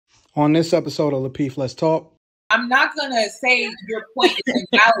On this episode of Lapeef, Let's Talk. I'm not going to say your point is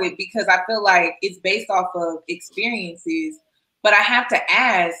invalid because I feel like it's based off of experiences, but I have to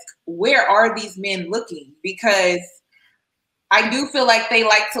ask, where are these men looking? Because I do feel like they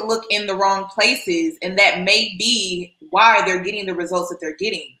like to look in the wrong places, and that may be why they're getting the results that they're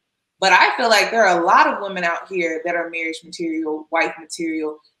getting. But I feel like there are a lot of women out here that are marriage material, wife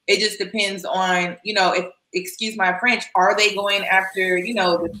material. It just depends on, if, excuse my French, are they going after, the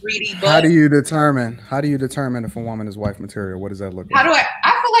 3D butt? How do you determine if a woman is wife material? What does that look like? I feel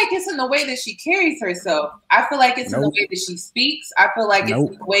like it's in the way that she carries herself. I feel like it's in the way that she speaks. I feel like it's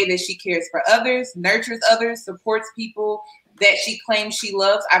in the way that she cares for others, nurtures others, supports people that she claims she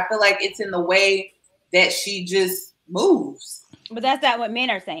loves. I feel like it's in the way that she just moves. But that's not what men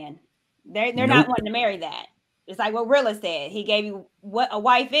are saying. They're not wanting to marry that. It's like what Rilla said. He gave you what a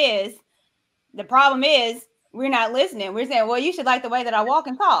wife is. The problem is we're not listening. We're saying, well, you should like the way that I walk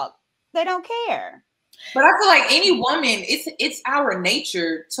and talk. They don't care. But I feel like any woman, it's our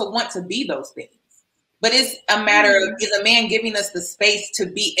nature to want to be those things. But it's a matter of, is a man giving us the space to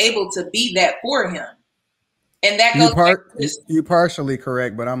be able to be that for him? And that goes you're partially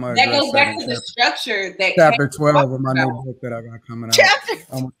correct, but I'm gonna that goes back to the structure that chapter 12 of my new book that I got coming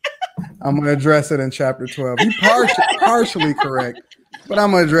out. I'm gonna address it in chapter 12. You're partially correct, but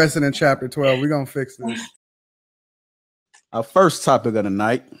I'm gonna address it in chapter 12. We're gonna fix this. Our first topic of the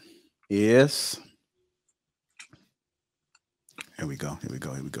night is here we go.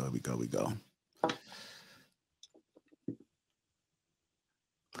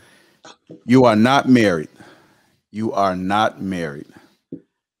 You are not married. You are not married.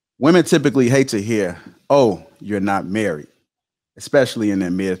 Women typically hate to hear, oh, you're not married, especially in their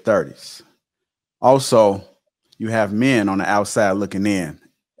mid-30s. Also, you have men on the outside looking in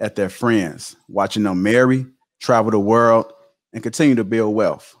at their friends, watching them marry, travel the world, and continue to build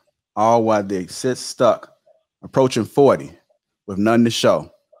wealth, all while they sit stuck, approaching 40, with nothing to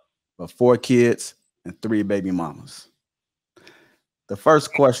show but 4 kids and 3 baby mamas. The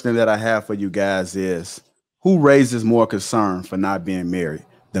first question that I have for you guys is, who raises more concern for not being married,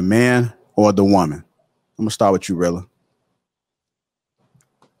 the man or the woman? I'm gonna start with you, Rilla.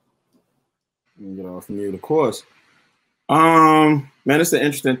 From you, of course. Man, it's an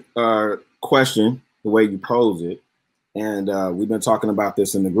interesting question, the way you pose it. And we've been talking about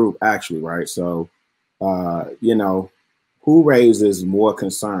this in the group, actually, right? So, who raises more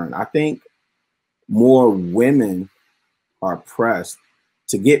concern? I think more women are pressed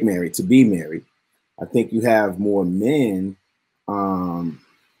to get married, to be married. I think you have more men,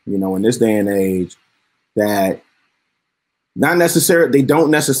 in this day and age that they don't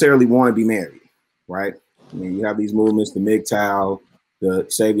necessarily want to be married, right? I mean, you have these movements, the MGTOW, the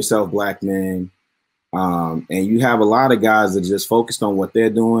Save Yourself Black Men, and you have a lot of guys that are just focused on what they're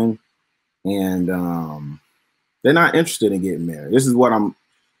doing, and they're not interested in getting married. This is what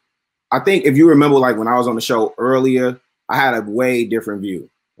I think if you remember, like when I was on the show earlier, I had a way different view,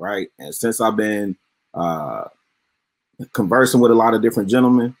 right? And since I've been conversing with a lot of different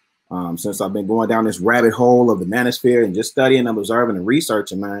gentlemen, since I've been going down this rabbit hole of the manosphere and just studying and observing and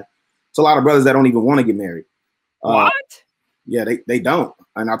researching, man, it's a lot of brothers that don't even want to get married. What? Yeah, they don't.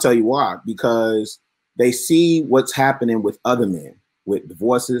 And I'll tell you why. Because they see what's happening with other men, with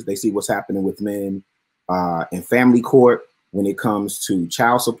divorces. They see what's happening with men in family court when it comes to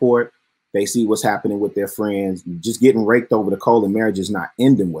child support. They see what's happening with their friends, just getting raked over the coal, and marriage is not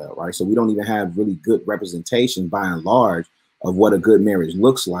ending well, right? So we don't even have really good representation by and large of what a good marriage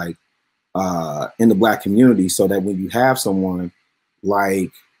looks like in the Black community, so that when you have someone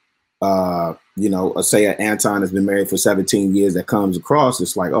like, say an Anton has been married for 17 years that comes across,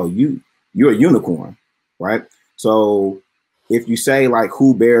 it's like, oh, you're a unicorn, right? So if you say like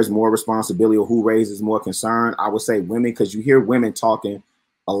who bears more responsibility or who raises more concern, I would say women, because you hear women talking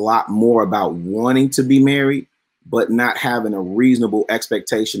a lot more about wanting to be married, but not having a reasonable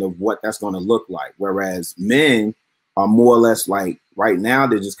expectation of what that's going to look like. Whereas men are more or less like, right now,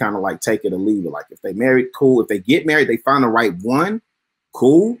 they're just kind of like take it or leave it. Like if they married, cool. If they get married, they find the right one,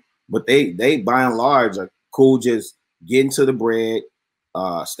 cool. But they by and large are cool just getting to the bread,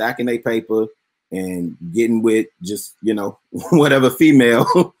 stacking their paper, and getting with just, whatever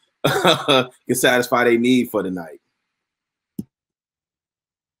female can satisfy their need for the night.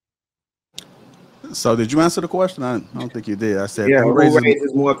 So did you answer the question? I don't think you did. I said, who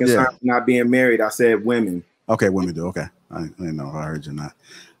raises more concern for not being married? I said women. Okay, women do. Okay. I didn't know if I heard you or not.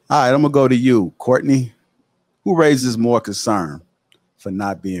 All right, I'm going to go to you, Courtney. Who raises more concern for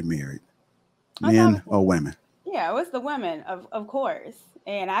not being married, men or women? Yeah, it's the women, of course.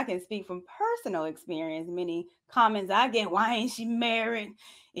 and I can speak from personal experience. Many comments I get, why ain't she married?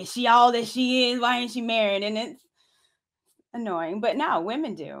 Is she all that she is? Why ain't she married? And it's annoying, but no,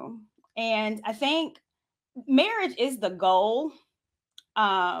 women do. And I think marriage is the goal.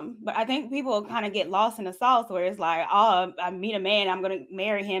 But I think people kind of get lost in the sauce where it's like, oh, I meet a man, I'm going to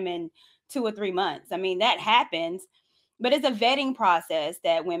marry him in 2 or 3 months. I mean, that happens, but it's a vetting process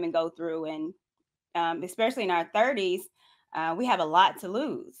that women go through. And especially in our 30s, we have a lot to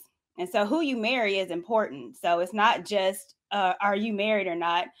lose. And so who you marry is important. So it's not just, are you married or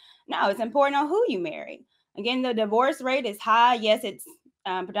not? No, it's important on who you marry. Again, the divorce rate is high. Yes, it's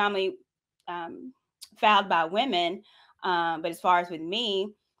predominantly filed by women. But as far as with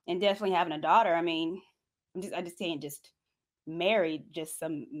me and definitely having a daughter, I mean, I just can't just marry just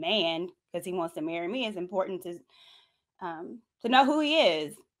some man because he wants to marry me. It's important to know who he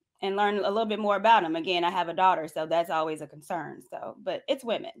is and learn a little bit more about him. Again, I have a daughter, so that's always a concern. So, but it's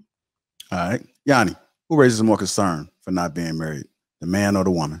women. All right. Yanni, who raises more concern for not being married, the man or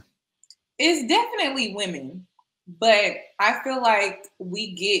the woman? It's definitely women, but I feel like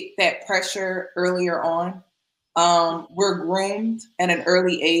we get that pressure earlier on. We're groomed at an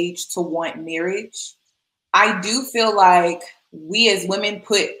early age to want marriage. I do feel like we as women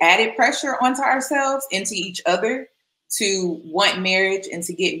put added pressure onto ourselves and to each other to want marriage and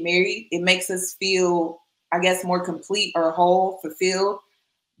to get married. It makes us feel, I guess, more complete or whole, fulfilled.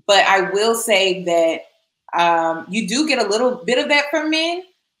 But I will say that you do get a little bit of that from men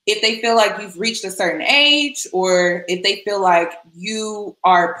if they feel like you've reached a certain age, or if they feel like you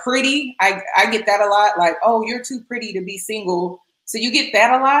are pretty. I get that a lot, like, oh, you're too pretty to be single. So you get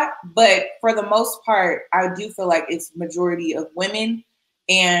that a lot. But for the most part, I do feel like it's majority of women,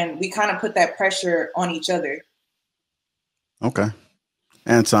 and we kind of put that pressure on each other. Okay.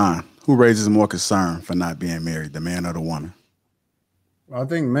 Anton, who raises more concern for not being married, the man or the woman? I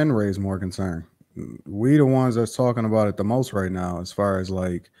think men raise more concern. We the ones that's talking about it the most right now, as far as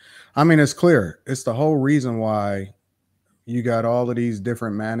like, I mean, it's clear. It's the whole reason why you got all of these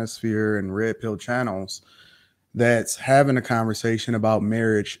different manosphere and red pill channels that's having a conversation about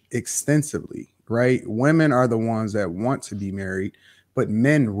marriage extensively, right? Women are the ones that want to be married, but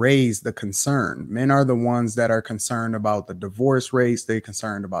men raise the concern. Men are the ones that are concerned about the divorce rates. They're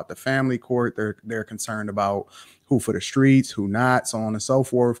concerned about the family court. They're concerned about who for the streets, who not, so on and so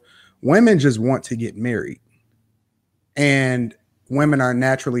forth. Women just want to get married, and women are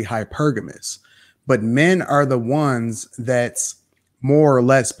naturally hypergamous, but men are the ones that's more or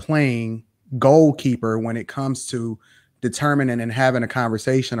less playing goalkeeper when it comes to determining and having a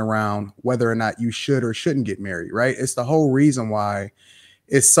conversation around whether or not you should or shouldn't get married, right? It's the whole reason why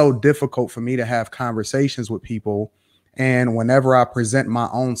it's so difficult for me to have conversations with people. And whenever I present my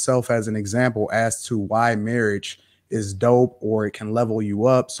own self as an example as to why marriage is dope or it can level you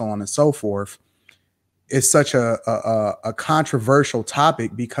up, so on and so forth, it's such a controversial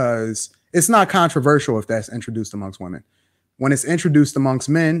topic, because it's not controversial if that's introduced amongst women. When it's introduced amongst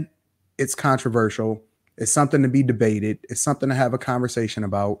men, it's controversial. It's something to be debated. It's something to have a conversation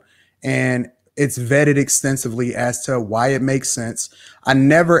about. And it's vetted extensively as to why it makes sense. I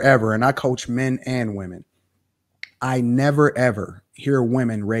never, ever, and I coach men and women, I never, ever hear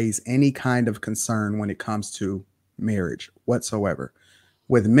women raise any kind of concern when it comes to marriage whatsoever.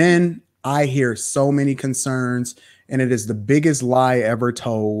 With men, I hear so many concerns, and it is the biggest lie ever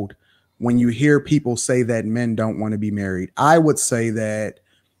told when you hear people say that men don't want to be married. I would say that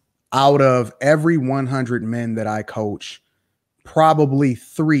out of every 100 men that I coach, probably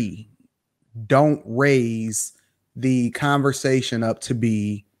 3 don't raise the conversation up to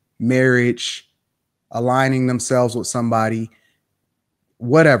be marriage, aligning themselves with somebody,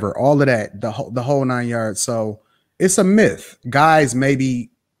 whatever, all of that, the whole 9 yards. So it's a myth. Guys maybe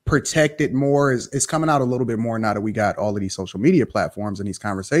protect it more. It's coming out a little bit more now that we got all of these social media platforms and these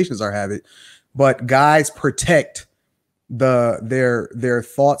conversations are having. But guys protect their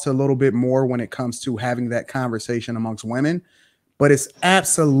thoughts a little bit more when it comes to having that conversation amongst women. But it's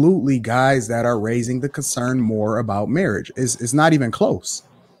absolutely guys that are raising the concern more about marriage. It's not even close.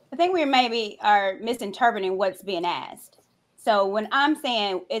 I think we maybe are misinterpreting what's being asked. So when I'm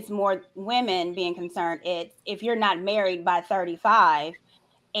saying it's more women being concerned, it's if you're not married by 35,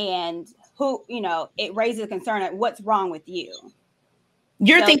 and who, it raises a concern at what's wrong with you.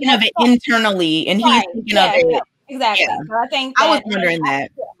 You're thinking of it internally, and he's thinking of it. Exactly. Yeah. So I think I was wondering that.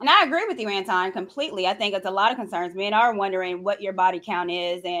 And I agree with you, Anton, completely. I think it's a lot of concerns. Men are wondering what your body count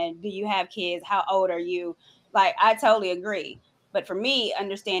is, and do you have kids? How old are you? Like, I totally agree. But for me,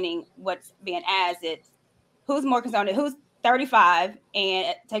 understanding what's being asked, it's who's more concerned, who's 35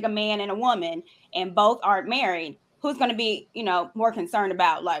 and take a man and a woman and both aren't married. who's going to be, you know, more concerned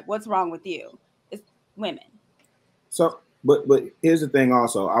about like what's wrong with you? It's women. So, but here's the thing.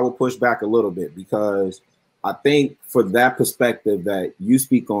 Also, I will push back a little bit because I think for that perspective that you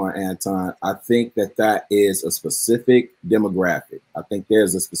speak on, Anton, I think that is a specific demographic. I think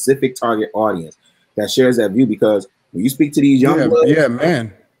there's a specific target audience that shares that view because when you speak to these young bloods,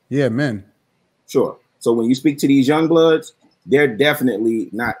 men. Sure. So when you speak to these young bloods, they're definitely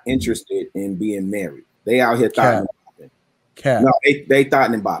not interested in being married. They out here thought and bopping. No, they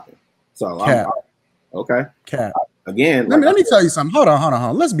thought and bopping. So okay. Again, let me tell you something. Hold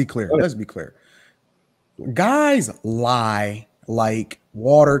on. Let's be clear. Guys lie like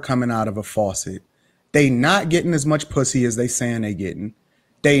water coming out of a faucet. They not getting as much pussy as they saying they getting.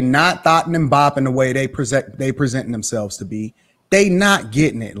 They not thotting and bopping the way they presenting themselves to be. They not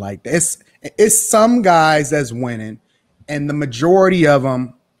getting it like this. It's some guys that's winning, and the majority of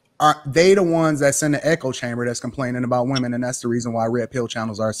them are they the ones that's in the echo chamber that's complaining about women, and that's the reason why red pill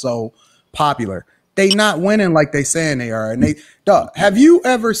channels are so popular. They not winning like they saying they are. And have you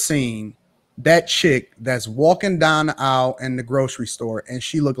ever seen that chick that's walking down the aisle in the grocery store and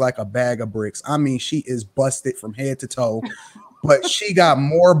she looked like a bag of bricks? I mean, she is busted from head to toe, but she got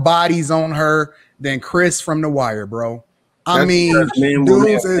more bodies on her than Chris from The Wire, bro. I mean,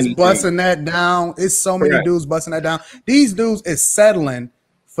 dudes is busting that down. It's so many dudes busting that down. These dudes is settling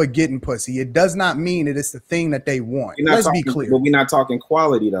for getting pussy. It does not mean that it's the thing that they want. Let's be clear. But we're not talking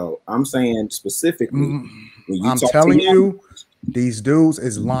quality, though. I'm saying specifically. I'm telling you, these dudes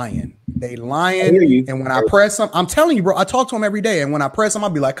is lying. They lying. And when I press them, I'm telling you, bro, I talk to them every day. And when I press them, I'll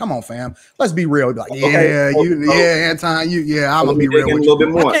be like, come on, fam. Let's be real. Like, Anton, I'm going to be real with you. A little bit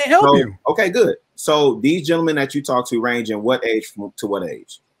more. I can't help you. Okay, good. So these gentlemen that you talk to range in what age to what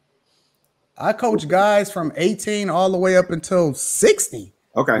age? I coach guys from 18 all the way up until 60.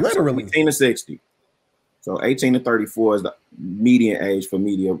 Okay, literally so 18 to 60. So 18 to 34 is the median age for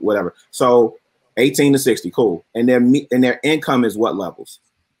media, whatever. So 18 to 60, cool. And their income is what levels?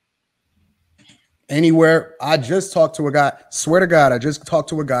 Anywhere. I just talked to a guy. Swear to God, I just talked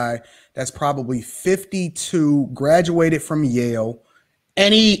to a guy that's probably 52, graduated from Yale.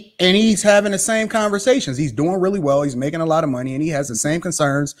 And he's having the same conversations. He's doing really well. He's making a lot of money, and he has the same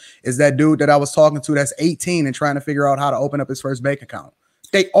concerns as that dude that I was talking to that's 18 and trying to figure out how to open up his first bank account.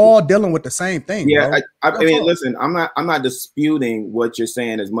 They all dealing with the same thing. Yeah, bro. I mean, listen, I'm not disputing what you're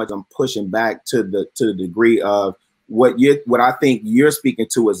saying as much. I'm pushing back to the degree of what I think you're speaking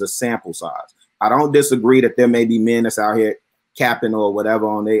to as a sample size. I don't disagree that there may be men that's out here capping or whatever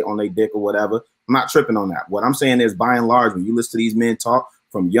on they dick or whatever. I'm not tripping on that. What I'm saying is, by and large, when you listen to these men talk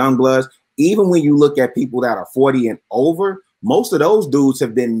from young bloods, even when you look at people that are 40 and over, most of those dudes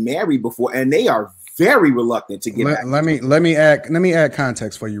have been married before, and they are very reluctant to get back. Let me add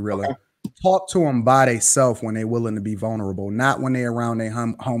context for you, really. Okay. Talk to them by themselves when they're willing to be vulnerable, not when they're around their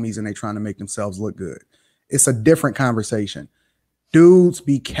homies and they trying to make themselves look good. It's a different conversation. Dudes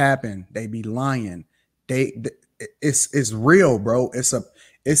be capping, they be lying. It's real, bro.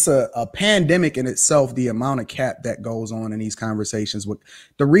 It's a pandemic in itself, the amount of cap that goes on in these conversations. With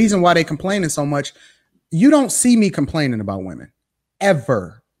the reason why they complaining so much, you don't see me complaining about women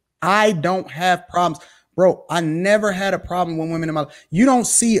ever. I don't have problems, bro. I never had a problem with women in my life. You don't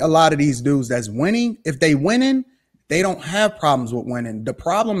see a lot of these dudes that's winning. If they winning, they don't have problems with winning. The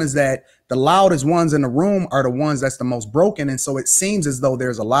problem is that the loudest ones in the room are the ones that's the most broken. And so it seems as though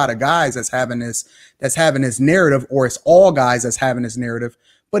there's a lot of guys that's having this narrative, or it's all guys that's having this narrative,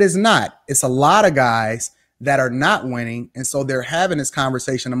 but it's not. It's a lot of guys that are not winning. And so they're having this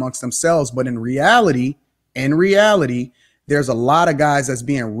conversation amongst themselves. But in reality, there's a lot of guys that's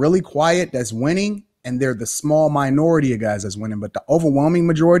being really quiet that's winning, and they're the small minority of guys that's winning. But the overwhelming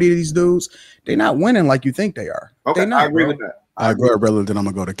majority of these dudes, they're not winning like you think they are. Okay, not, I agree with that. I agree, brother. Then I'm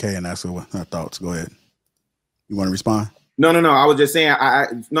gonna go to Kay and ask her thoughts. Go ahead. You want to respond? No. I was just saying.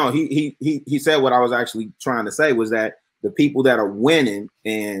 He said what I was actually trying to say was that the people that are winning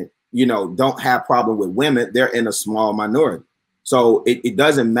and don't have problem with women, they're in a small minority. So it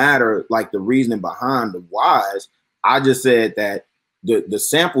doesn't matter like the reasoning behind the whys. I just said that the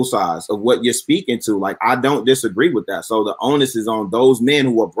sample size of what you're speaking to, like, I don't disagree with that. So the onus is on those men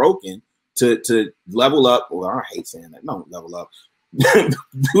who are broken to level up. Well, I hate saying that. No, level up.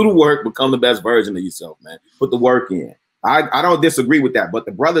 Do the work, become the best version of yourself, man. Put the work in. I don't disagree with that. But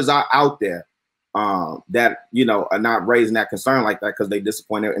the brothers are out there that are not raising that concern like that because they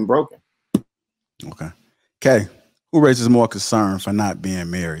disappointed and broken. Okay. Kay, who raises more concern for not being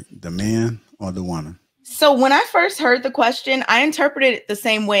married, the man or the woman? So when I first heard the question, I interpreted it the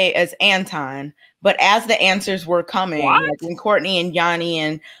same way as Anton, but as the answers were coming, like when Courtney and Yanni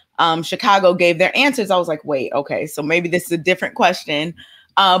and Chicago gave their answers, I was like, wait, okay, so maybe this is a different question.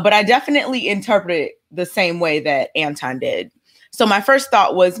 But I definitely interpret it the same way that Anton did. So my first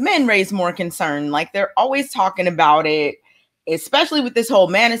thought was men raise more concern. Like they're always talking about it, especially with this whole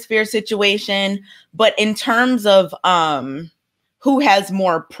manosphere situation. But in terms of who has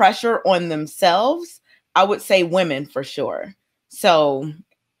more pressure on themselves, I would say women for sure. So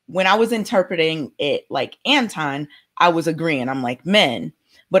when I was interpreting it like Anton, I was agreeing. I'm like men.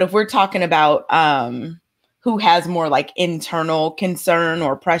 But if we're talking about who has more like internal concern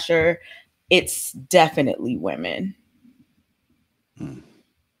or pressure, it's definitely women.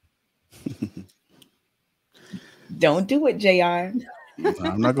 Don't do it, JR.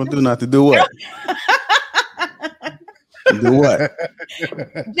 I'm not gonna do nothing. Do what? Do what?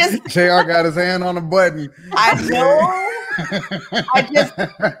 Just JR got his hand on the button. I know. I just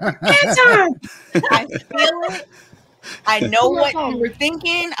I feel it. I know what you were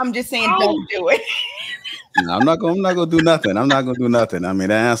thinking. I'm just saying, don't do it. No, I'm not gonna do nothing. I'm not gonna do nothing. I mean,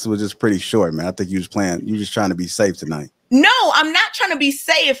 that answer was just pretty short, man. I think you was playing. You just trying to be safe tonight. No, I'm not trying to be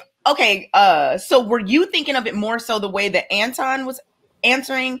safe. Okay, so were you thinking of it more so the way that Anton was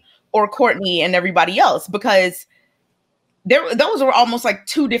answering, or Courtney and everybody else? Because those were almost like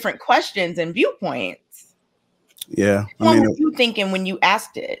two different questions and viewpoints. Yeah, What were you thinking when you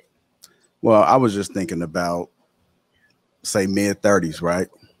asked it? Well, I was just thinking about, say, mid-30s, right?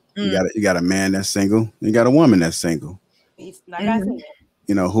 You got a man that's single, you got a woman that's single. Like I said.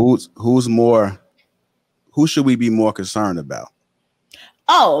 You know, who should we be more concerned about?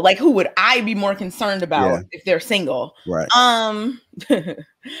 Oh, like who would I be more concerned about if they're single? Right.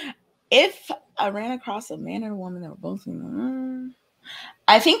 If I ran across a man and a woman that were both single,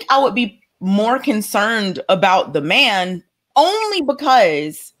 I think I would be more concerned about the man, only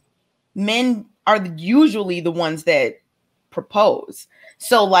because men are usually the ones that propose.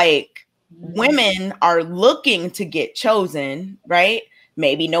 So like women are looking to get chosen, right?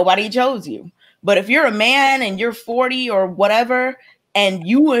 Maybe nobody chose you. But if you're a man and you're 40 or whatever, and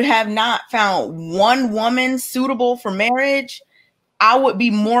you would have not found one woman suitable for marriage, I would be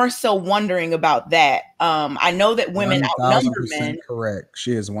more so wondering about that. I know that women outnumber men. Correct.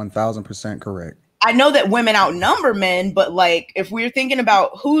 She is 1000% correct. I know that women outnumber men, but like if we're thinking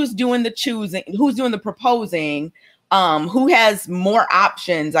about who's doing the choosing, who's doing the proposing, who has more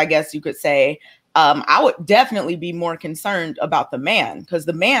options, I guess you could say, I would definitely be more concerned about the man, because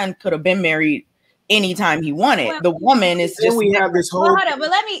the man could have been married anytime he wanted. Well, the woman is just. We have this whole. Well, hold on, but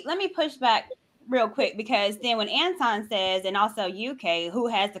let me push back real quick, because then when Anton says, and also UK, who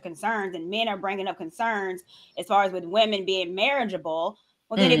has the concerns, and men are bringing up concerns as far as with women being marriageable,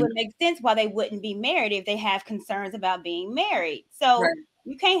 well, then it would make sense why they wouldn't be married if they have concerns about being married. So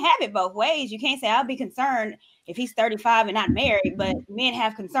you can't have it both ways. You can't say I'll be concerned if he's 35 and not married, but men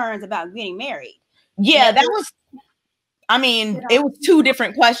have concerns about getting married. Yeah, that was. I mean, it was two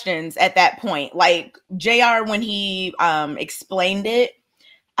different questions at that point. Like JR, when he explained it,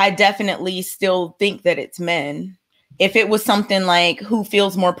 I definitely still think that it's men. If it was something like who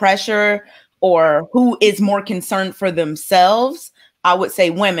feels more pressure or who is more concerned for themselves, I would say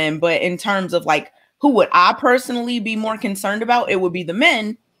women. But in terms of like who would I personally be more concerned about, it would be the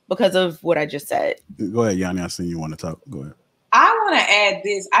men, because of what I just said. Go ahead, Yanni. I see you want to talk. Go ahead. I want to add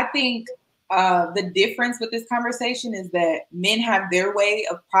this. I think the difference with this conversation is that men have their way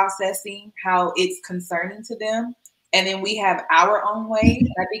of processing how it's concerning to them. And then we have our own way.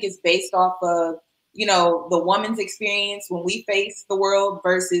 I think it's based off of, you know, the woman's experience when we face the world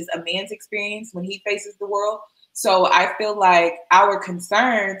versus a man's experience when he faces the world. So I feel like our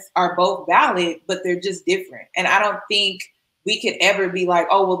concerns are both valid, but they're just different. And I don't think we could ever be like,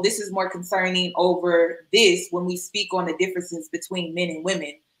 oh, well, this is more concerning over this when we speak on the differences between men and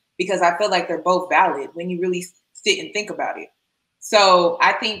women, because I feel like they're both valid when you really sit and think about it. So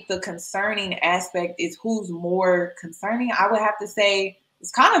I think the concerning aspect is who's more concerning. I would have to say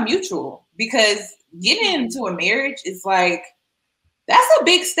it's kind of mutual, because getting into a marriage is like, that's a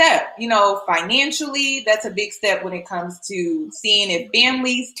big step, you know, financially. That's a big step when it comes to seeing if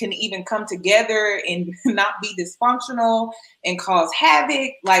families can even come together and not be dysfunctional and cause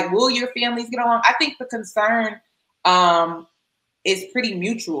havoc. Like, will your families get along? I think the concern is pretty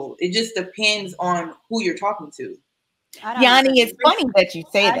mutual. It just depends on who you're talking to. Yanni, it's funny that you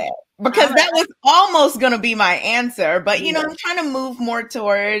say that, because that was almost going to be my answer. But, you know, I'm trying to move more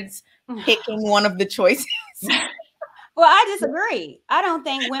towards picking one of the choices. Well, I disagree. I don't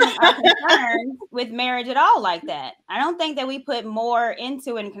think women are concerned with marriage at all like that. I don't think that we put more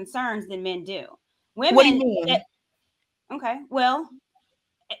into it in concerns than men do. Women. What do you mean? Okay, well,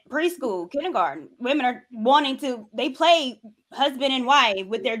 preschool, kindergarten. Women are wanting to, they play husband and wife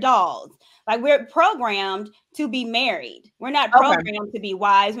with their dolls. Like, we're programmed to be married. We're not programmed to be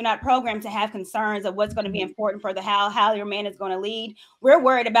wives. We're not programmed to have concerns of what's going to be important for the how your man is going to lead. We're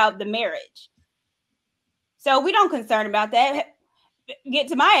worried about the marriage. So we don't concern about that. Get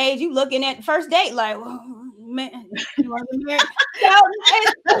to my age, you looking at first date like, oh, man, you want to be married?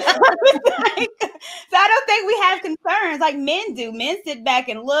 So I don't think we have concerns like men do. Men sit back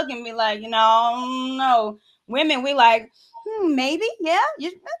and look and be like, no. Women, we like, maybe, yeah,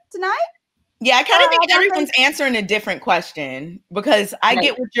 tonight. Yeah, I kind of think everyone's answering a different question, because I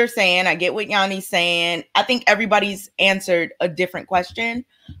get what you're saying. I get what Yanni's saying. I think everybody's answered a different question,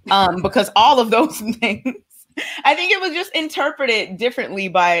 because all of those things, I think it was just interpreted differently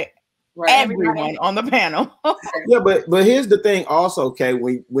by everyone on the panel. Yeah, but here's the thing also, okay,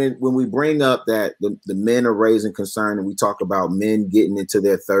 when we bring up that the men are raising concern and we talk about men getting into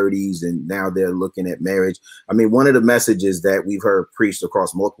their 30s and now they're looking at marriage. I mean, one of the messages that we've heard preached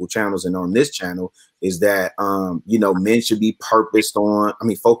across multiple channels and on this channel is that men should be focused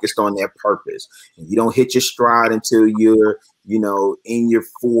on their purpose. And you don't hit your stride until you're, in your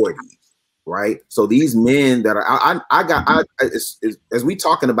 40s. Right. So these men that are as we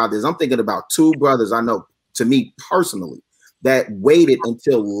talking about this, I'm thinking about two brothers I know, to me personally, that waited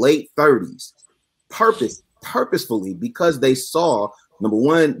until late 30s purposefully, because they saw, number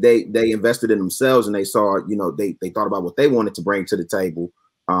one, they invested in themselves, and they saw, they thought about what they wanted to bring to the table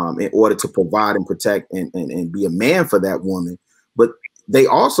in order to provide and protect and be a man for that woman. But they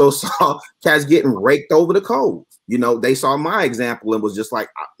also saw cats getting raked over the coals. They saw my example and was just like,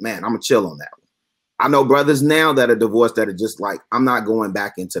 man, I'm gonna chill on that one. I know brothers now that are divorced that are just like, I'm not going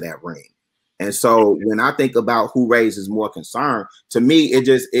back into that ring. And so when I think about who raises more concern, to me,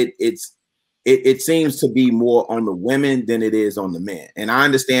 it seems to be more on the women than it is on the men. And I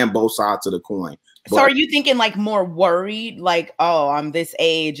understand both sides of the coin. So are you thinking like more worried, like, oh, I'm this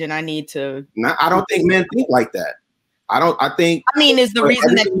age and I need to? No, I don't think men think like that. Is the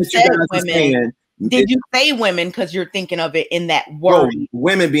reason that you said women? Did you say women because you're thinking of it in that worry?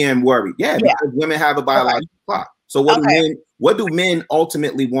 Women being worried, because women have a biological clock. So what do men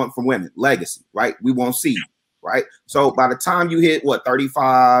ultimately want from women? Legacy, right? We want seed, right? So by the time you hit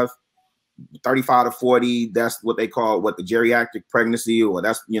 35 to 40, that's what they call the geriatric pregnancy, or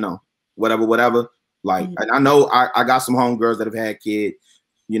that's whatever. Like, and I know I got some homegirls that have had kids,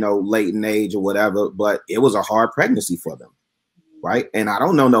 late in age or whatever, but it was a hard pregnancy for them, right? And I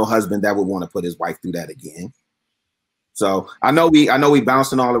don't know no husband that would want to put his wife through that again. So I know we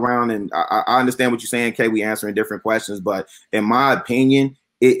bouncing all around, and I understand what you're saying, Kay. We answering different questions, but in my opinion,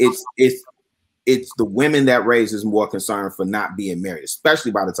 it's the women that raises more concern for not being married,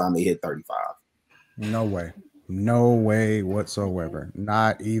 especially by the time they hit 35. No way whatsoever.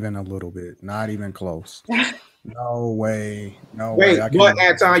 Not even a little bit. Not even close. No way. Wait, but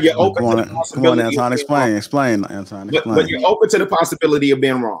Anton, you're open to the possibility. Come on, Anton, explain, Anton. But you're open to the possibility of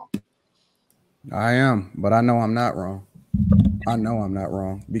being wrong. I am, but I know I'm not wrong.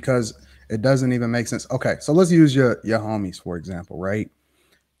 Because it doesn't even make sense. Okay, so let's use your homies, for example, right?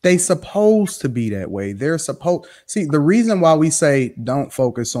 They supposed to be that way. They're supposed. See, the reason why we say don't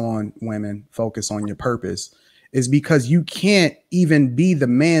focus on women, focus on your purpose, is because you can't even be the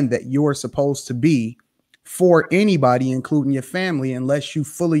man that you're supposed to be for anybody, including your family, unless you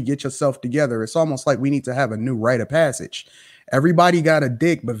fully get yourself together. It's almost like we need to have a new rite of passage. Everybody got a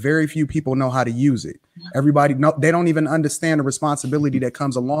dick, but very few people know how to use it. They don't even understand the responsibility that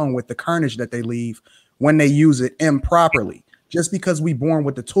comes along with the carnage that they leave when they use it improperly. Just because we born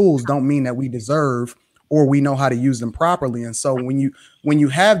with the tools don't mean that we deserve or we know how to use them properly. And so when you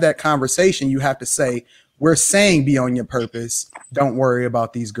have that conversation, you have to say, we're saying be on your purpose. Don't worry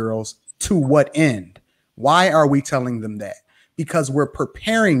about these girls. To what end? Why are we telling them that? Because we're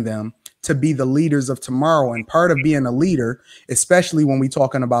preparing them to be the leaders of tomorrow. And part of being a leader, especially when we're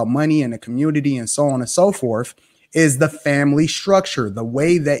talking about money and the community and so on and so forth, is the family structure, the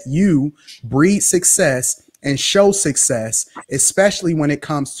way that you breed success and show success, especially when it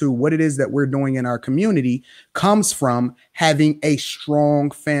comes to what it is that we're doing in our community, comes from having a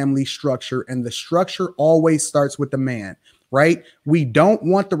strong family structure. And the structure always starts with the man, right? We don't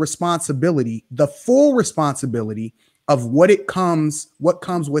want the responsibility, the full responsibility of what comes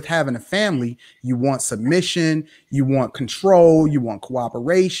with having a family. You want submission, you want control, you want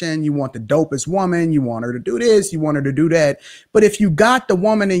cooperation, you want the dopest woman, you want her to do this, you want her to do that. But if you got the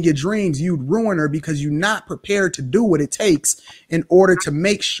woman in your dreams, you'd ruin her because you're not prepared to do what it takes in order to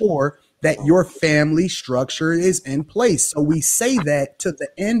make sure that your family structure is in place. So we say that to the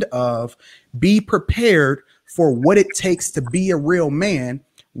end of be prepared for what it takes to be a real man,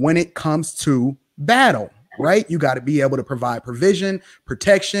 when it comes to battle, right? You got to be able to provide provision,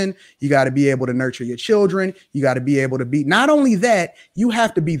 protection. You got to be able to nurture your children. You got to be able to be, not only that, you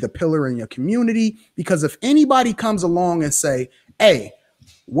have to be the pillar in your community, because if anybody comes along and say, hey,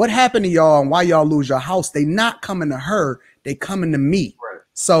 what happened to y'all and why y'all lose your house? They not coming to her, they coming to me. Right.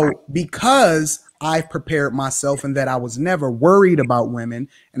 So because I've prepared myself and that I was never worried about women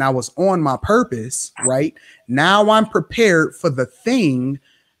and I was on my purpose, right? Now I'm prepared for the thing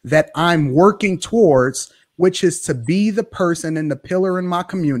that I'm working towards, which is to be the person and the pillar in my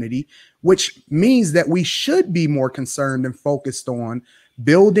community, which means that we should be more concerned and focused on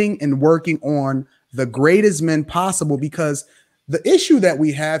building and working on the greatest men possible, because the issue that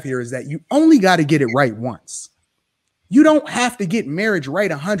we have here is that you only got to get it right once. You don't have to get marriage right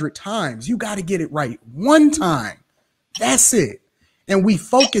 100 times. You got to get it right one time. That's it. And we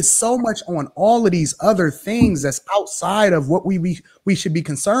focus so much on all of these other things that's outside of what we should be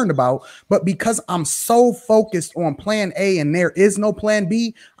concerned about. But because I'm so focused on plan A and there is no plan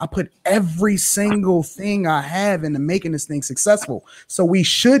B, I put every single thing I have into making this thing successful. So we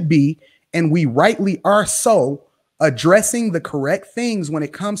should be, and we rightly are so, addressing the correct things when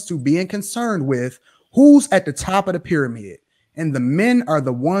it comes to being concerned with who's at the top of the pyramid. And the men are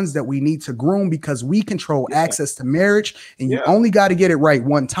the ones that we need to groom, because we control access to marriage, and you only got to get it right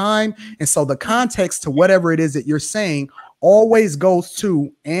one time. And so the context to whatever it is that you're saying always goes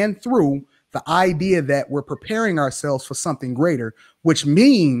to and through the idea that we're preparing ourselves for something greater, which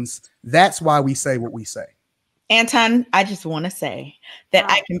means that's why we say what we say. Anton, I just want to say that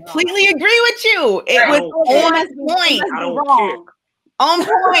I completely agree with you. It was on point. I don't wrong. On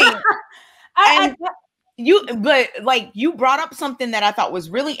point. But you brought up something that I thought was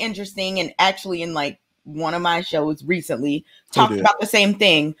really interesting, and actually in like one of my shows recently talked about the same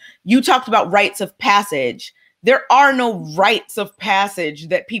thing. You talked about rites of passage. There are no rites of passage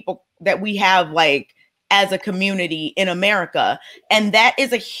that we have like as a community in America. And that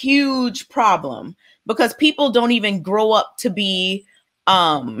is a huge problem, because people don't even grow up to be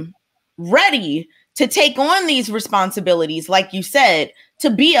ready to take on these responsibilities, like you said, to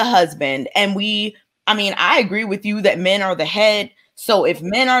be a husband. And I agree with you that men are the head. So if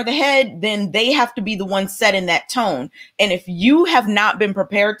men are the head, then they have to be the ones setting that tone. And if you have not been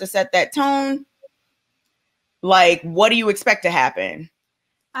prepared to set that tone, like, what do you expect to happen?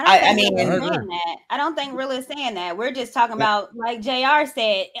 I don't think really is saying that. We're just talking about, like JR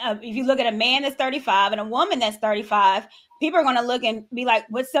said, if you look at a man that's 35 and a woman that's 35, people are going to look and be like,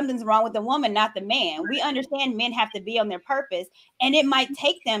 something's wrong with the woman, not the man. We understand men have to be on their purpose, and it might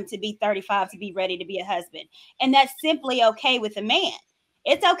take them to be 35 to be ready to be a husband. And that's simply okay with a man.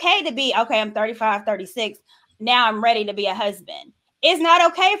 It's okay to be, okay, I'm 35, 36. Now I'm ready to be a husband. It's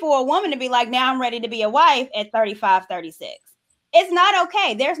not okay for a woman to be like, now I'm ready to be a wife at 35, 36. It's not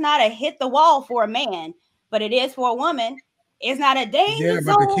okay. There's not a hit the wall for a man, but it is for a woman. It's not a danger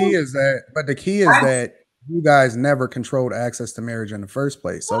zone. But the key is that you guys never controlled access to marriage in the first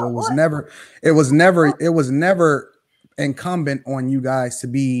place. So it was never incumbent on you guys to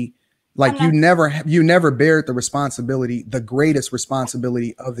be like, you never bared the responsibility, the greatest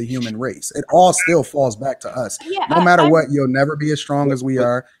responsibility of the human race. It all still falls back to us. No matter what, you'll never be as strong as we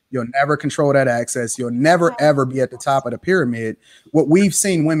are. You'll never control that access. You'll never, ever be at the top of the pyramid. What we've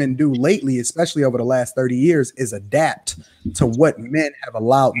seen women do lately, especially over the last 30 years, is adapt to what men have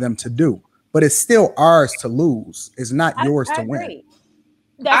allowed them to do. But it's still ours to lose. It's not yours to win.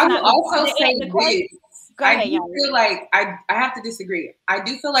 I would also say this. I do feel like I have to disagree. I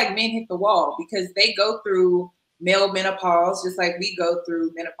do feel like men hit the wall because they go through male menopause just like we go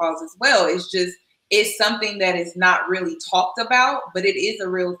through menopause as well. It's something that is not really talked about, but it is a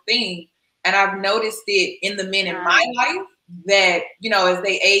real thing. And I've noticed it in the men in my life that, as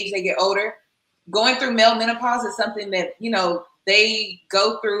they age, they get older. Going through male menopause is something that, they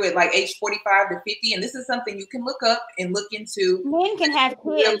go through at like age 45 to 50. And this is something you can look up and look into. Men can have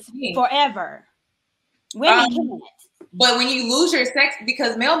kids forever. Women can't. But when you lose your sex,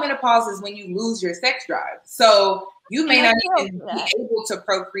 because male menopause is when you lose your sex drive. So you may not even be able to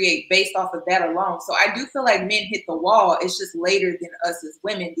procreate based off of that alone. So I do feel like men hit the wall. It's just later than us as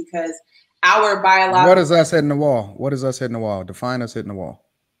women because our biological. What is us hitting the wall? What is us hitting the wall? Define us hitting the wall.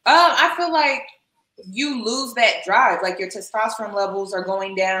 I feel like you lose that drive. Like your testosterone levels are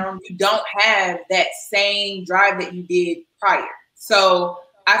going down. You don't have that same drive that you did prior. So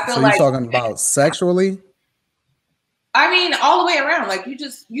I feel like you're talking about sexually. I mean, all the way around. Like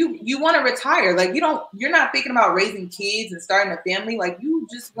you want to retire. Like you're not thinking about raising kids and starting a family. Like you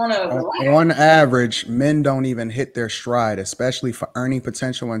just want to. On average, men don't even hit their stride, especially for earning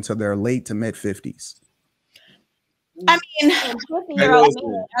potential, until their late to mid 50s. I mean, 50-year-old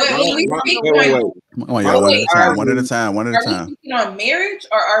men. Come on, y'all. One at a time. One at a time. One at a Are time. we speaking on marriage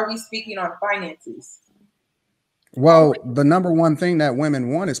or are we speaking on finances? Well, the number one thing that women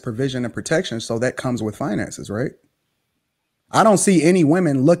want is provision and protection. So that comes with finances, right? I don't see any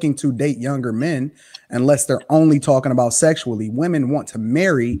women looking to date younger men unless they're only talking about sexually. Women want to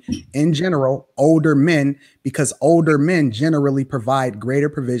marry, in general, older men because older men generally provide greater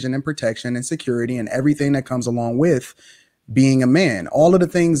provision and protection and security and everything that comes along with being a man. All of the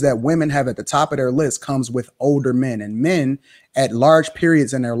things that women have at the top of their list comes with older men, and men at large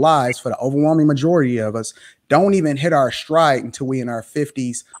periods in their lives, for the overwhelming majority of us, don't even hit our stride until we in our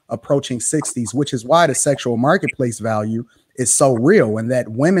 50s approaching 60s, which is why the sexual marketplace value is so real, and that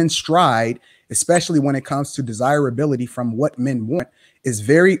women's stride, especially when it comes to desirability from what men want, is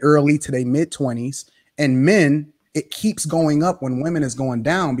very early to their mid-20s. And men, it keeps going up when women is going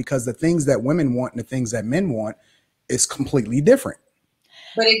down because the things that women want and the things that men want is completely different.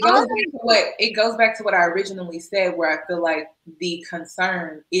 But it goes back to what I originally said, where I feel like the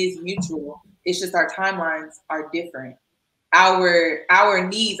concern is mutual. It's just our timelines are different. Our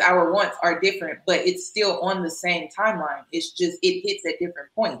needs, our wants are different, but it's still on the same timeline. It's just it hits at different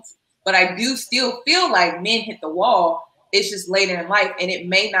points. But I do still feel like men hit the wall. It's just later in life, and it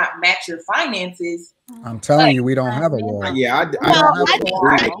may not match your finances. I'm telling you, we don't have a wall. Yeah, I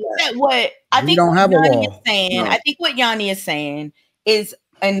think what Yanni is saying is,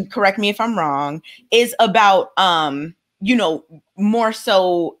 and correct me if I'm wrong, is about more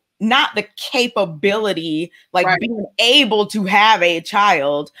so not the capability, like being able to have a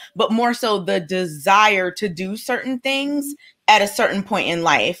child, but more so the desire to do certain things at a certain point in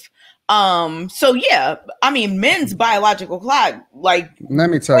life. So yeah, I mean, men's biological clock, like, let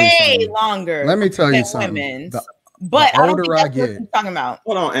me tell you something. Longer. Let me tell you something. Women's. But the older I get, what talking about.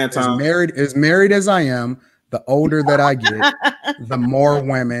 Hold on, Anton. As married as I am, the older that I get, the more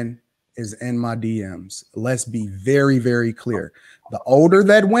women is in my DMs. Let's be very, very clear. The older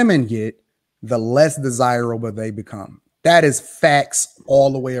that women get, the less desirable they become. That is facts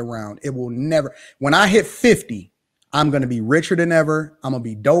all the way around. It will never. When I hit 50, I'm going to be richer than ever. I'm going to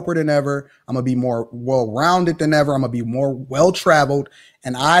be doper than ever. I'm going to be more well-rounded than ever. I'm going to be more well-traveled.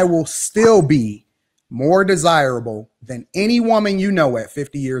 And I will still be more desirable than any woman you know at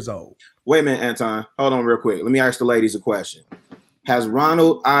 50 years old. Wait a minute, Anton. Hold on real quick. Let me ask the ladies a question. Has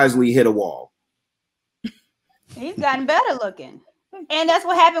Ronald Isley hit a wall? He's gotten better looking. And that's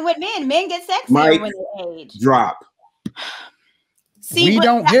what happened with men. Men get sexier when they age. Drop. See, we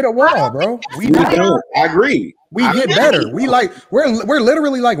don't hit a wall, bro. We don't. I agree. We get better. We're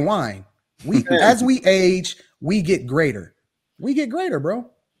literally like wine. As we age, we get greater. We get greater,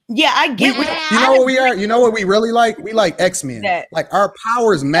 bro. Yeah, I get you know what we are. You know what we really like? We like X-Men. Like our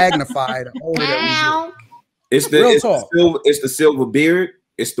powers magnified the older that we get. It's the silver beard.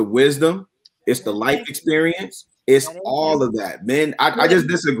 It's the wisdom. It's the life experience. It's all of that. Men, I just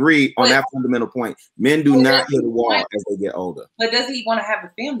disagree on that fundamental point. Men do not hit the wall as they get older. But does he want to have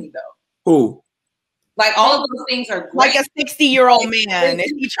a family though? Who? Like all of those things are great. Like a 60-year-old man.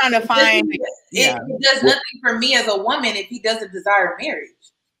 Is he trying to find? It does nothing for me as a woman if he doesn't desire marriage,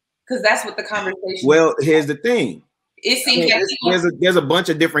 because that's what the conversation. Well, here's the thing. It seems like there's a bunch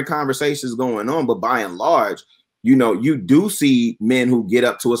of different conversations going on, but by and large, you do see men who get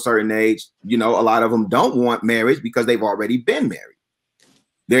up to a certain age. A lot of them don't want marriage because they've already been married.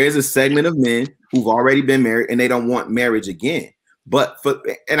 There is a segment of men who've already been married and they don't want marriage again.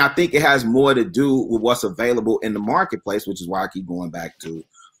 And I think it has more to do with what's available in the marketplace, which is why I keep going back to,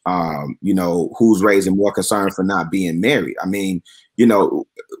 who's raising more concern for not being married. I mean,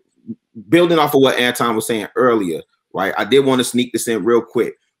 building off of what Anton was saying earlier, right? I did want to sneak this in real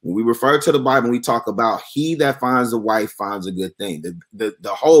quick. When we refer to the Bible, we talk about he that finds a wife finds a good thing. The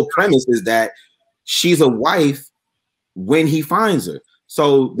whole premise is that she's a wife when he finds her.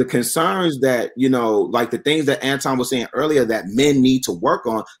 So the concerns that, like the things that Anton was saying earlier that men need to work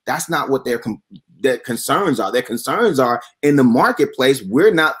on, that's not what their concerns are. Their concerns are in the marketplace.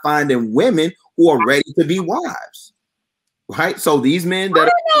 We're not finding women who are ready to be wives, right? So these men that I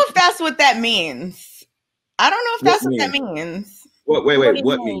don't know if that's what that means. I don't know if that's what that means. Wait,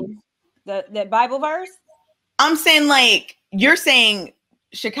 what means? The Bible verse? I'm saying, like, you're saying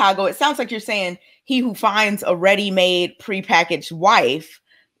Chicago, it sounds like you're saying he who finds a ready-made prepackaged wife,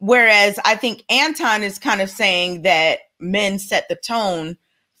 whereas I think Anton is kind of saying that men set the tone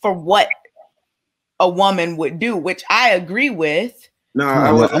for what a woman would do, which I agree with. No,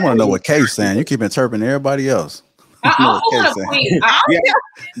 I want to know what Kay's saying. You keep interpreting everybody else. I want to point. Yeah,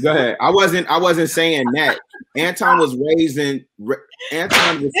 go ahead. I wasn't saying that. Anton was saying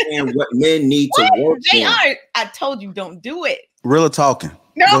what men need to work on. I told you don't do it. Rilla talking.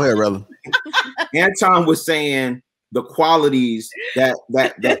 No. Go ahead, Rilla. Anton was saying the qualities that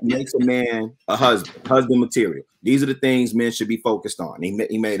makes a man a husband material. These are the things men should be focused on.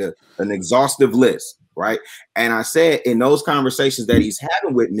 He made an exhaustive list, right? And I said in those conversations that he's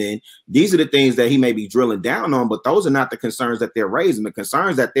having with men, these are the things that he may be drilling down on, but those are not the concerns that they're raising. The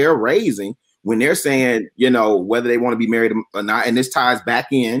concerns that they're raising when they're saying, whether they want to be married or not, and this ties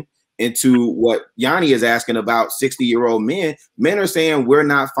back into what Yanni is asking about 60-year-old men. Men are saying we're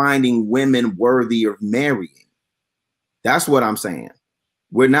not finding women worthy of marrying. That's what I'm saying.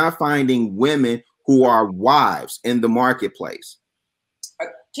 We're not finding women who are wives in the marketplace.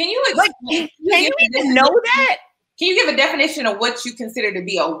 Can you explain? Can you even know that? Can you give a definition of what you consider to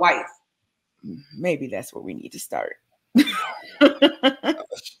be a wife? Maybe that's where we need to start.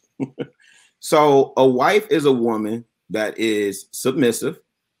 So a wife is a woman that is submissive,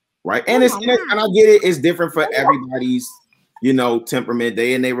 right? And and I get it. It's different for everybody's, temperament.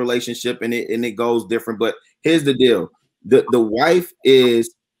 They in their relationship, and it goes different. But here's the deal: the wife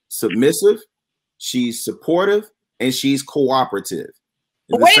is submissive, she's supportive, and she's cooperative.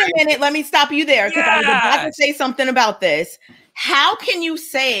 Wait a minute. Let me stop you there because I was about to say something about this. How can you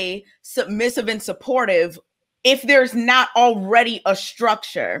say submissive and supportive if there's not already a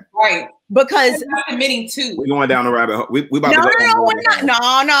structure? Right. Because I'm not admitting to. We're going down the rabbit hole. We about to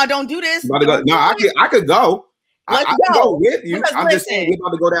go. No, don't do this. I could go. Let's I go. go with you. I'm just saying we're about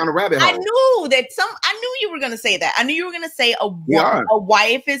to go down the rabbit hole. I knew you were going to say that. I knew you were going to say a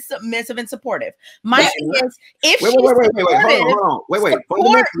wife is submissive and supportive. My thing is, if wait, hold on.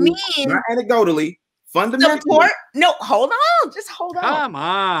 Support means not anecdotally. Fundamentally. Support? No, hold on. Just hold on. Come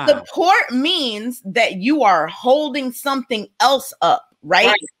on. Support means that you are holding something else up,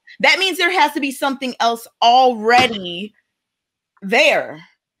 right? That means there has to be something else already there.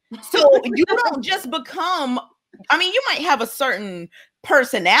 So you don't just become, you might have a certain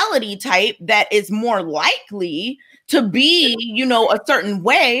personality type that is more likely to be, a certain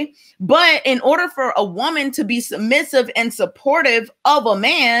way. But in order for a woman to be submissive and supportive of a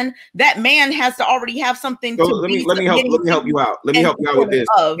man, that man has to already have something so to let me help you out. Let me help you out with this.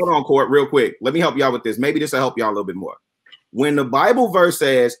 Hold on, Court, real quick. Let me help you out with this. Maybe this will help you out a little bit more. When the Bible verse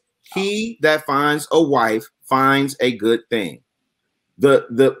says, "He that finds a wife finds a good thing,"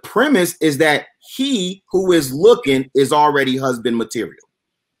 the premise is that he who is looking is already husband material.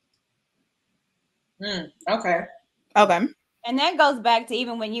 Okay. And that goes back to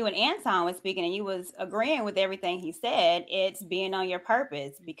even when you and Anton was speaking and you was agreeing with everything he said. It's being on your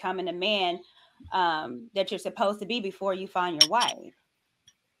purpose, becoming a man that you're supposed to be before you find your wife.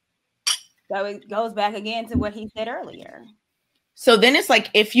 So it goes back again to what he said earlier. So then it's like,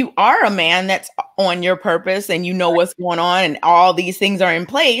 if you are a man that's on your purpose and you know what's going on and all these things are in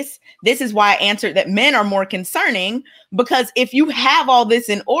place, this is why I answered that men are more concerning, because if you have all this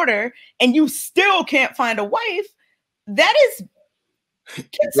in order and you still can't find a wife, that is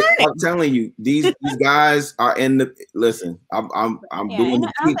concerning. I'm telling you, these guys are in the, listen, I'm doing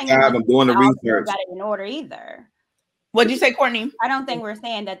the deep dive, I'm doing the research. Got it in order either. What'd you say, Courtney? I don't think we're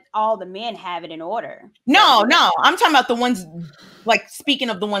saying that all the men have it in order. No, I'm talking about the ones, like, speaking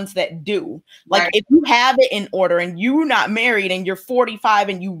of the ones that do. Like, if you have it in order and you're not married and you're 45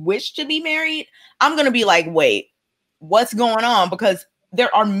 and you wish to be married, I'm going to be like, wait, what's going on? Because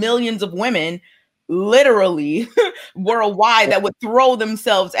there are millions of women literally worldwide that would throw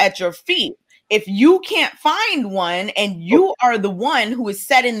themselves at your feet. If you can't find one and you are the one who is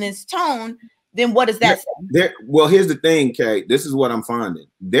setting this tone, then what does that say? Well, here's the thing, Kay. This is what I'm finding.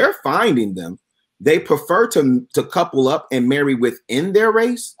 They're finding them. They prefer to couple up and marry within their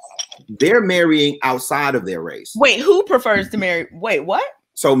race. They're marrying outside of their race. Wait, who prefers to marry? Wait, what?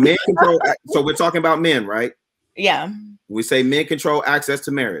 So men control. So we're talking about men, right? Yeah. We say men control access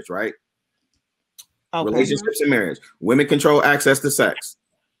to marriage, right? Okay. Relationships and marriage. Women control access to sex.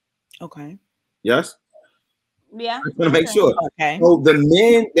 Okay. Yes. Yeah. I want to make sure. Okay. So the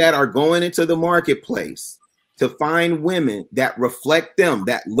men that are going into the marketplace to find women that reflect them,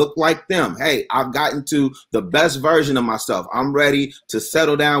 that look like them. Hey, I've gotten to the best version of myself. I'm ready to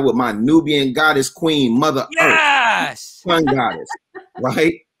settle down with my Nubian goddess queen, Mother Earth, sun goddess,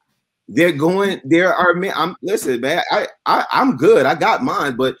 right? There are men. Listen, man, I'm good. I got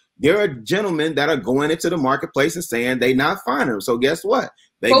mine, but there are gentlemen that are going into the marketplace and saying they not finding them. So guess what?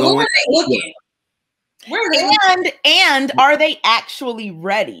 They looking. And are they actually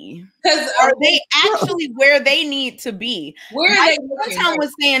ready? Because are they actually where they need to be? Where like they Anton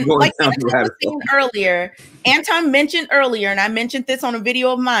was saying, like Anton was saying earlier, Anton mentioned earlier, and I mentioned this on a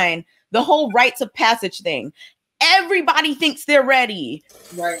video of mine, the whole rites of passage thing. Everybody thinks they're ready.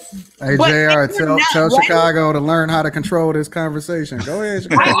 Right. Hey, JR, tell Chicago to learn how to control this conversation. Go ahead,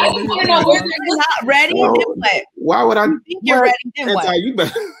 Chicago. I want to know where they're not ready. No, then what? Why would I think you're ready? Then Anton, what? You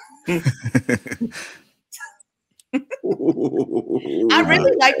better. I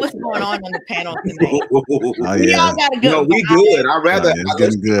really like what's going on the panel tonight. We all got to go. No, we good. I'd rather. It's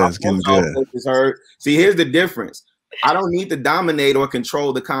getting good. It's getting good. See, here's the difference. I don't need to dominate or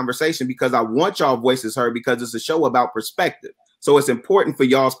control the conversation because I want y'all voices heard because it's a show about perspective. So it's important for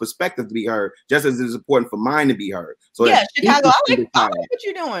y'all's perspective to be heard, just as it's important for mine to be heard. So yeah, Chicago, I like what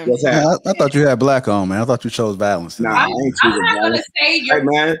you're doing. I thought you had black on, man. I thought you chose violence. Nah, I ain't choosing violence. Hey,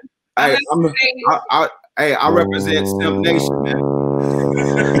 man. I represent STEM Nation, man.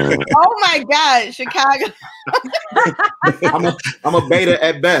 Oh my God, Chicago. I'm a beta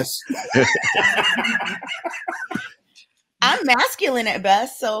at best. I'm masculine at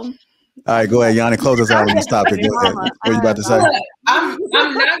best, so. All right, go ahead, Yanni. Close us out on this topic. Go ahead. What are you about to say? I'm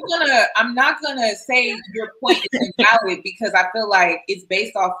not gonna say your point is invalid because I feel like it's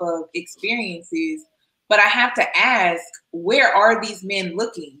based off of experiences. But I have to ask, where are these men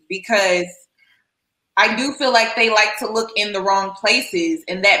looking? Because I do feel like they like to look in the wrong places,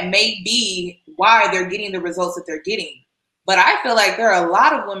 and that may be why they're getting the results that they're getting. But I feel like there are a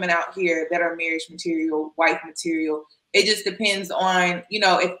lot of women out here that are marriage material, wife material. It just depends on,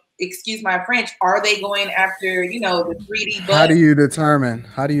 if, excuse my French, are they going after, the 3D butt? How do you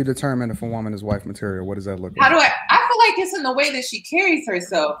determine if a woman is wife material? What does that look like? I feel like it's in the way that she carries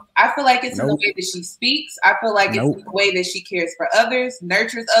herself. I feel like it's in the way that she speaks. I feel like it's in the way that she cares for others,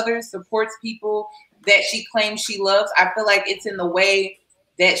 nurtures others, supports people that she claims she loves. I feel like it's in the way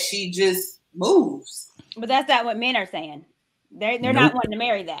that she just moves. But that's not what men are saying. They're not wanting to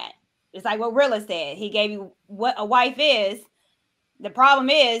marry that. It's like what Rilla said. He gave you what a wife is. The problem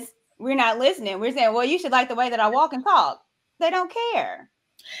is we're not listening. We're saying, well, you should like the way that I walk and talk. They don't care.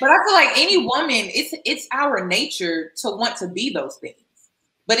 But I feel like any woman, it's our nature to want to be those things.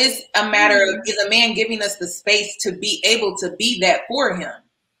 But it's a matter of, is a man giving us the space to be able to be that for him?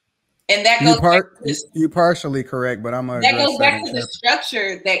 And that goes you're partially correct, but I'm gonna that goes back to the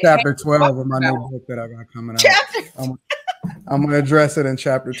structure that chapter 12 of my new book that I got coming out. I'm gonna address it in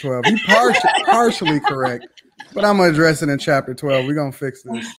chapter 12. You're partially correct, but I'm gonna address it in chapter 12. We're gonna fix this.